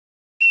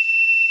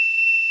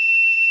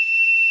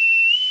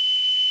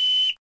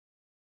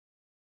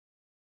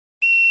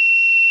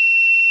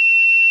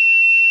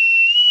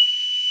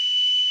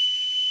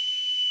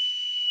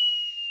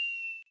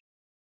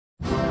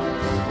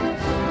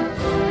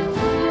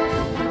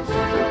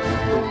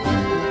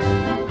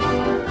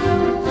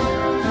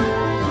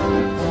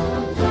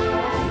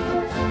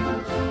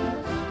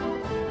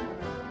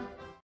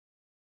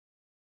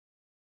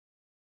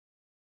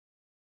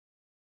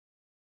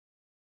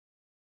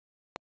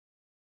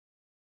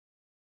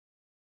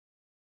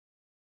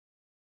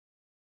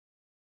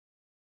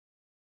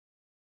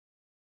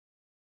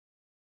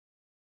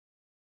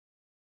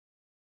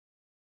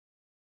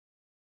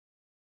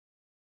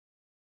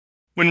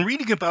When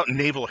reading about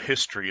naval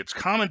history, it's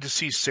common to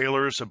see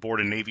sailors aboard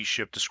a Navy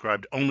ship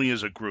described only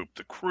as a group,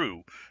 the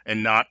crew,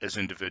 and not as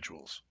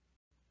individuals.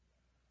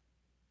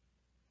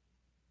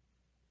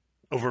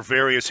 Over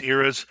various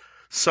eras,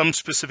 some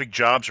specific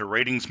jobs or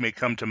ratings may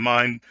come to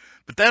mind,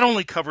 but that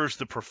only covers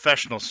the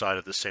professional side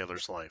of the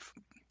sailor's life.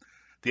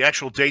 The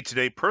actual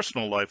day-to-day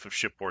personal life of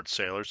shipboard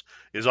sailors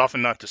is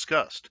often not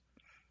discussed.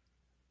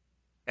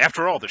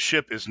 After all, the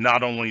ship is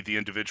not only the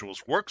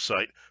individual's work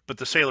site, but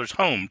the sailor's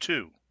home,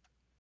 too.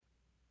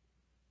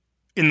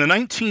 In the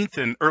 19th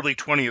and early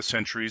 20th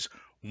centuries,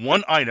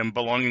 one item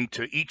belonging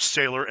to each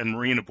sailor and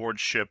marine aboard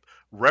ship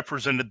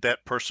represented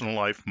that personal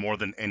life more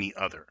than any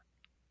other.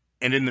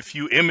 And in the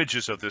few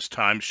images of this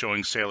time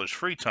showing sailors'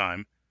 free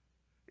time,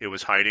 it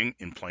was hiding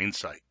in plain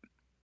sight.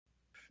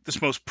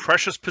 This most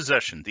precious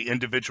possession, the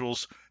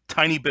individual's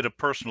tiny bit of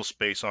personal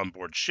space on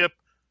board ship,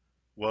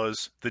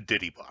 was the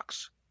Ditty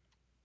box.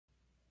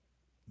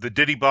 The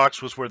Ditty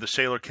box was where the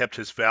sailor kept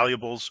his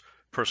valuables,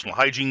 personal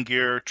hygiene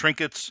gear,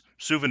 trinkets,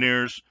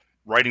 souvenirs,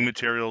 writing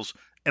materials,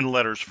 and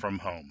letters from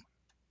home.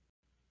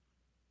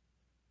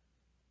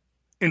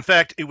 In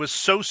fact, it was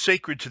so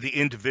sacred to the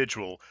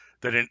individual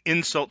that an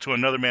insult to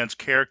another man's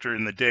character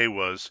in the day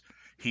was,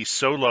 he's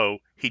so low,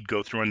 he'd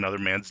go through another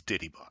man's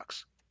ditty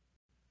box.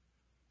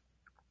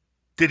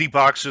 Ditty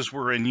boxes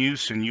were in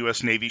use in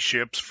U.S. Navy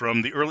ships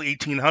from the early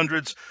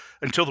 1800s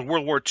until the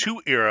World War II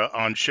era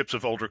on ships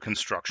of older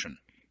construction.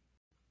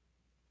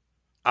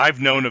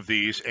 I've known of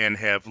these and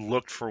have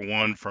looked for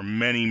one for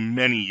many,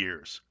 many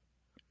years,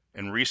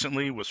 and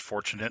recently was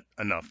fortunate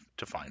enough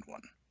to find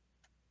one.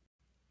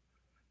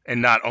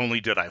 And not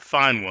only did I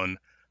find one,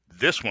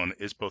 this one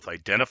is both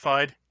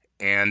identified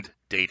and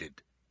dated.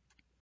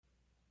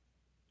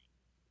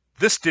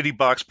 This ditty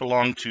box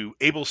belonged to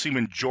able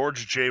seaman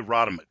George J.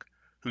 Rodemick,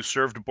 who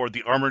served aboard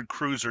the armored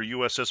cruiser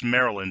USS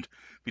Maryland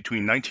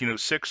between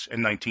 1906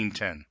 and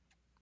 1910.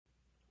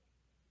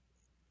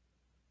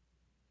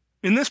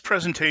 In this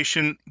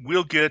presentation,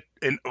 we'll get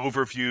an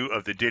overview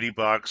of the ditty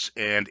box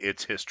and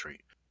its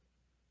history.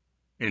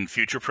 In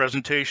future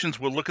presentations,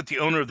 we'll look at the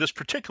owner of this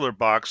particular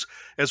box,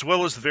 as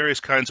well as the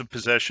various kinds of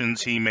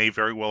possessions he may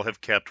very well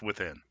have kept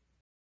within.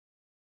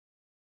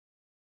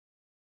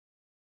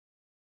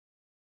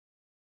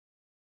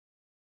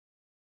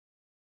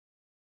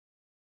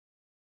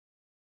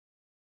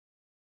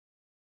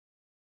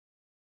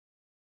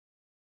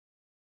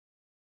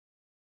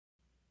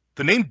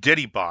 The name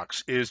ditty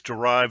box is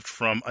derived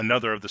from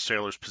another of the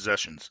sailor's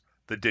possessions,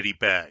 the ditty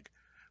bag,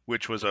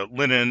 which was a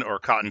linen or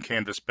cotton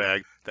canvas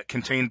bag that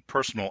contained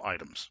personal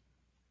items.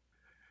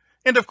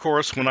 And of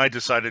course, when I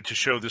decided to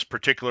show this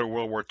particular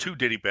World War II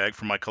ditty bag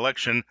from my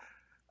collection,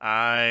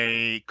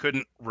 I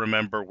couldn't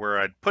remember where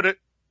I'd put it,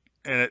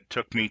 and it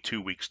took me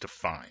 2 weeks to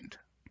find.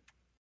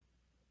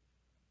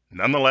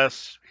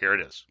 Nonetheless, here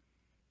it is.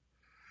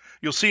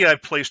 You'll see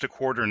I've placed a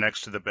quarter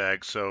next to the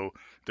bag, so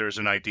there's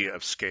an idea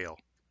of scale.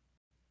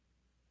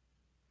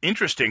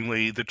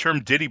 Interestingly, the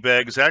term ditty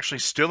bag is actually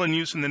still in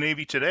use in the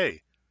Navy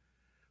today.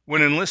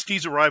 When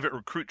enlistees arrive at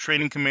Recruit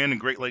Training Command in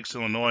Great Lakes,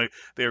 Illinois,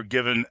 they are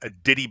given a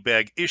ditty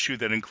bag issue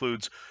that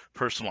includes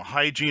personal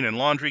hygiene and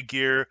laundry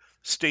gear,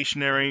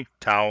 stationery,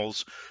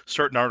 towels,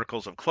 certain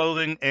articles of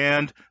clothing,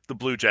 and the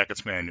Blue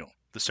Jackets Manual,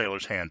 the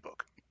Sailor's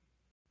Handbook.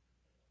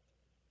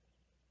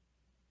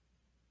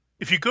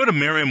 If you go to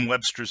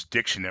Merriam-Webster's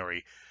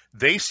dictionary,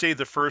 they say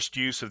the first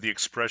use of the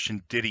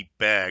expression ditty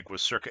bag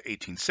was circa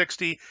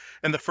 1860,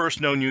 and the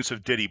first known use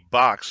of ditty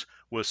box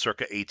was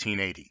circa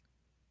 1880.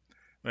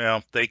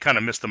 Well, they kind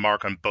of missed the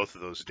mark on both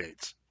of those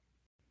dates.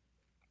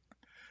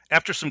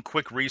 After some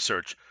quick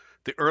research,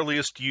 the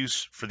earliest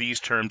use for these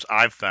terms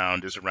I've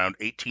found is around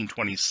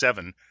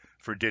 1827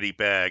 for ditty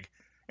bag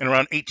and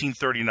around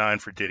 1839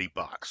 for ditty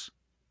box.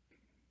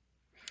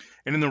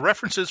 And in the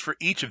references for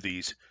each of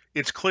these,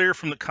 it's clear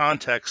from the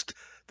context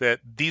that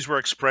these were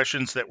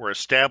expressions that were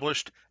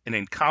established and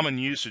in common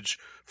usage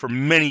for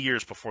many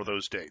years before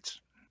those dates.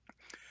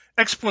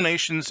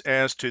 Explanations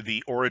as to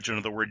the origin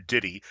of the word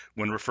ditty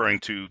when referring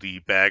to the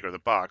bag or the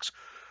box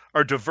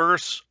are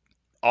diverse,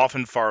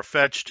 often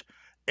far-fetched,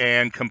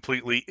 and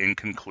completely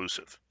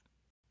inconclusive.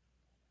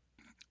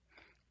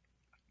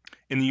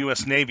 In the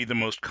U.S. Navy, the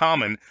most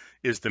common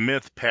is the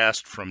myth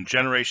passed from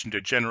generation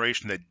to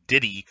generation that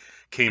ditty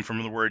came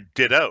from the word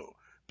ditto,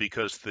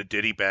 because the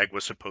ditty bag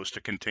was supposed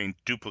to contain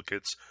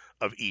duplicates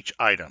of each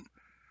item,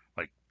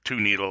 like 2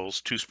 needles,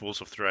 2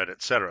 spools of thread,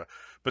 etc.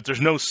 But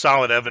there's no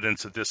solid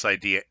evidence of this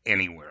idea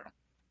anywhere.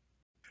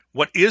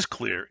 What is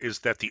clear is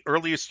that the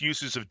earliest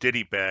uses of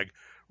ditty bag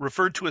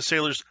referred to a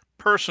sailor's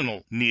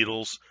personal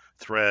needles,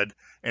 thread,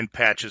 and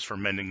patches for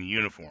mending the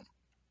uniform.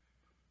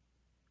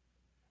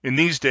 In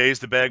these days,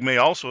 the bag may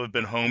also have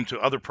been home to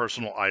other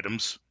personal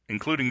items,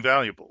 including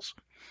valuables.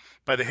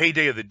 By the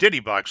heyday of the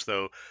ditty box,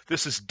 though,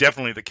 this is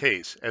definitely the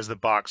case, as the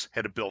box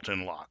had a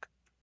built-in lock.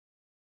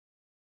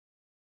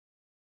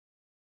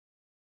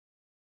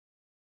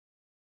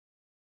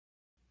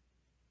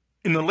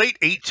 In the late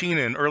 18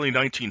 and early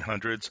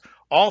 1900s,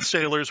 all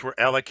sailors were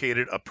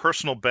allocated a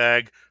personal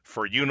bag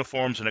for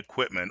uniforms and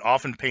equipment,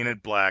 often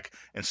painted black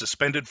and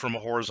suspended from a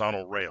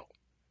horizontal rail.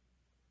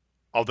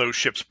 Although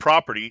ship's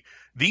property,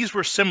 these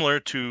were similar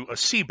to a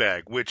sea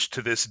bag, which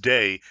to this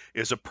day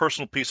is a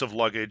personal piece of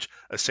luggage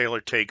a sailor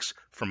takes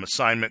from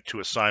assignment to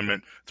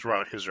assignment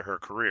throughout his or her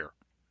career.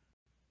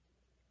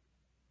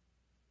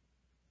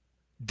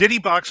 Ditty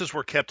boxes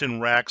were kept in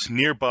racks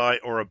nearby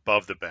or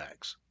above the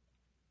bags.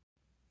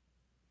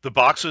 The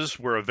boxes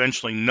were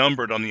eventually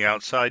numbered on the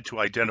outside to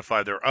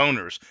identify their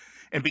owners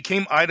and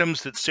became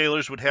items that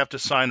sailors would have to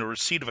sign a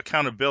receipt of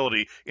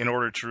accountability in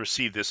order to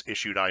receive this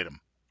issued item.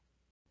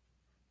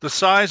 The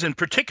size and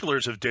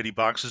particulars of ditty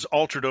boxes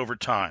altered over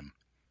time.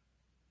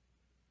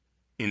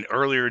 In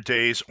earlier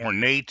days,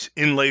 ornate,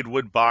 inlaid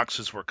wood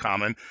boxes were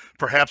common,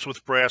 perhaps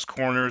with brass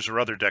corners or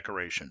other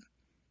decoration.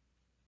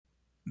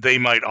 They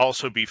might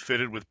also be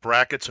fitted with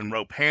brackets and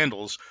rope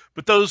handles,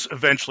 but those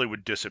eventually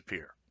would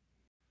disappear.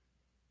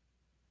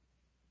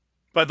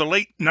 By the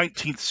late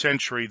 19th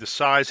century, the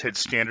size had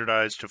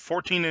standardized to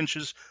 14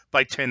 inches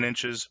by 10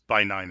 inches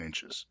by 9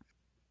 inches.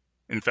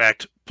 In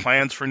fact,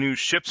 plans for new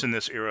ships in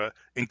this era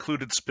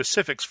included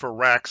specifics for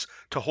racks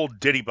to hold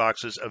ditty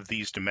boxes of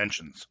these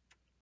dimensions.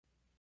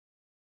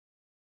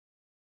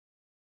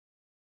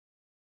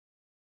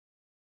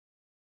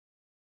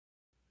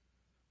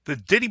 The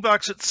ditty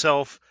box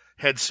itself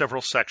had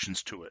several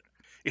sections to it.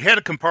 It had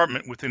a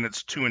compartment within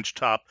its 2-inch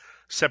top,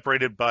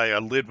 separated by a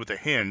lid with a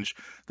hinge,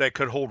 that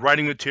could hold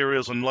writing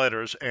materials and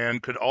letters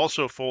and could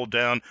also fold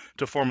down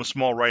to form a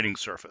small writing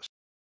surface.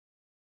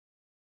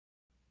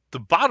 The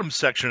bottom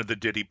section of the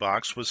ditty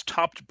box was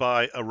topped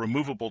by a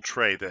removable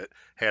tray that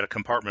had a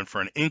compartment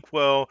for an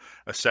inkwell,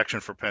 a section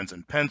for pens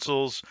and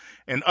pencils,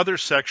 and other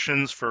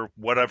sections for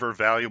whatever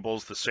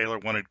valuables the sailor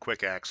wanted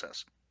quick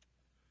access.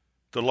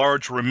 The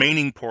large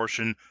remaining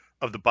portion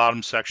of the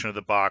bottom section of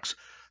the box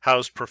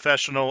housed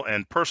professional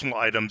and personal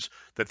items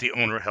that the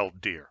owner held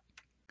dear.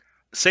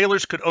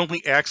 Sailors could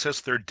only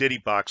access their ditty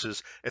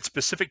boxes at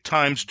specific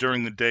times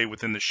during the day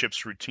within the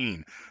ship's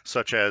routine,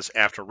 such as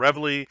after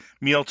reveille,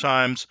 meal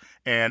times,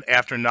 and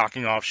after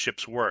knocking off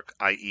ship's work,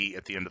 i.e.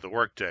 at the end of the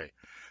workday.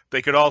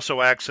 They could also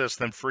access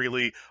them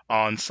freely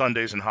on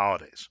Sundays and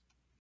holidays.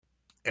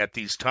 At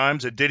these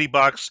times, a ditty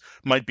box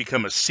might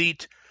become a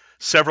seat,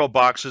 several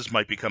boxes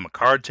might become a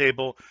card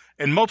table,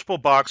 and multiple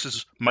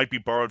boxes might be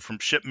borrowed from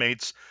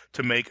shipmates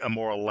to make a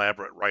more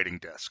elaborate writing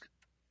desk.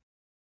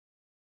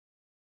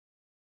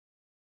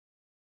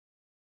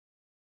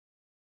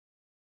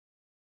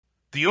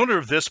 The owner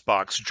of this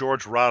box,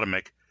 George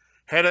Roddick,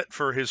 had it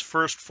for his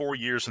first 4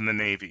 years in the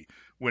Navy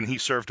when he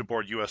served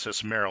aboard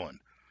USS Maryland.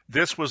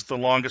 This was the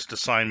longest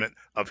assignment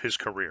of his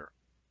career.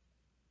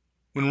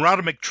 When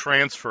Roddick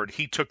transferred,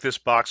 he took this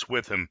box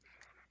with him,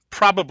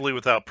 probably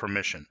without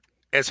permission,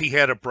 as he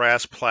had a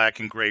brass plaque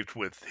engraved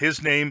with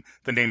his name,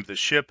 the name of the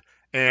ship,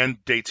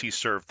 and dates he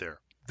served there.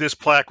 This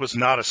plaque was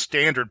not a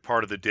standard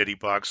part of the ditty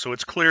box, so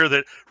it's clear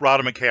that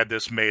Roddick had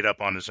this made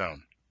up on his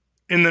own.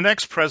 In the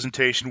next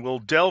presentation, we'll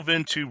delve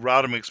into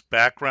Roddick's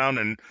background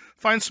and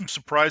find some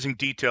surprising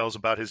details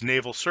about his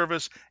naval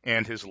service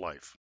and his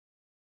life.